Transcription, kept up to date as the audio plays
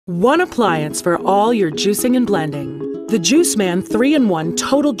One appliance for all your juicing and blending. The JuiceMan 3-in-1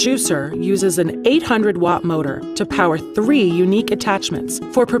 Total Juicer uses an 800-watt motor to power 3 unique attachments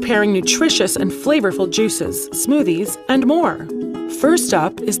for preparing nutritious and flavorful juices, smoothies, and more. First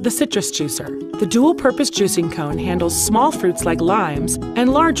up is the citrus juicer. The dual-purpose juicing cone handles small fruits like limes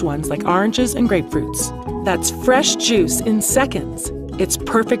and large ones like oranges and grapefruits. That's fresh juice in seconds. It's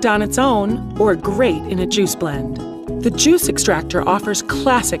perfect on its own or great in a juice blend. The juice extractor offers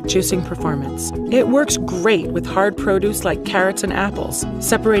classic juicing performance. It works great with hard produce like carrots and apples,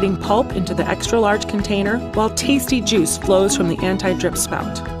 separating pulp into the extra-large container while tasty juice flows from the anti-drip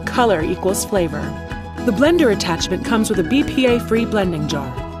spout. Color equals flavor. The blender attachment comes with a BPA-free blending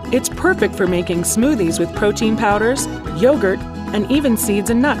jar. It's perfect for making smoothies with protein powders, yogurt, and even seeds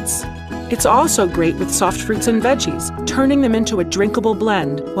and nuts. It's also great with soft fruits and veggies, turning them into a drinkable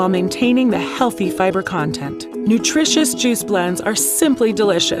blend while maintaining the healthy fiber content. Nutritious juice blends are simply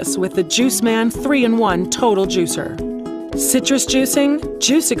delicious with the JuiceMan 3-in-1 Total Juicer. Citrus juicing,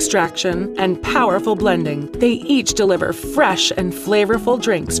 juice extraction, and powerful blending, they each deliver fresh and flavorful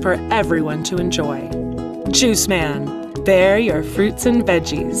drinks for everyone to enjoy. JuiceMan, bare your fruits and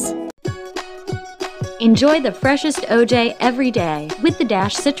veggies. Enjoy the freshest OJ every day with the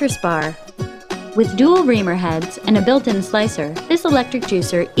Dash Citrus Bar. With dual reamer heads and a built-in slicer, this electric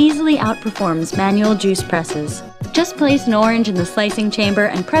juicer easily outperforms manual juice presses. Just place an orange in the slicing chamber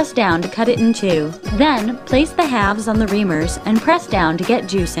and press down to cut it in two. Then, place the halves on the reamers and press down to get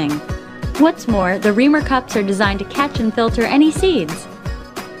juicing. What's more, the reamer cups are designed to catch and filter any seeds.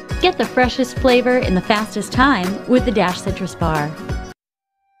 Get the freshest flavor in the fastest time with the Dash Citrus Bar.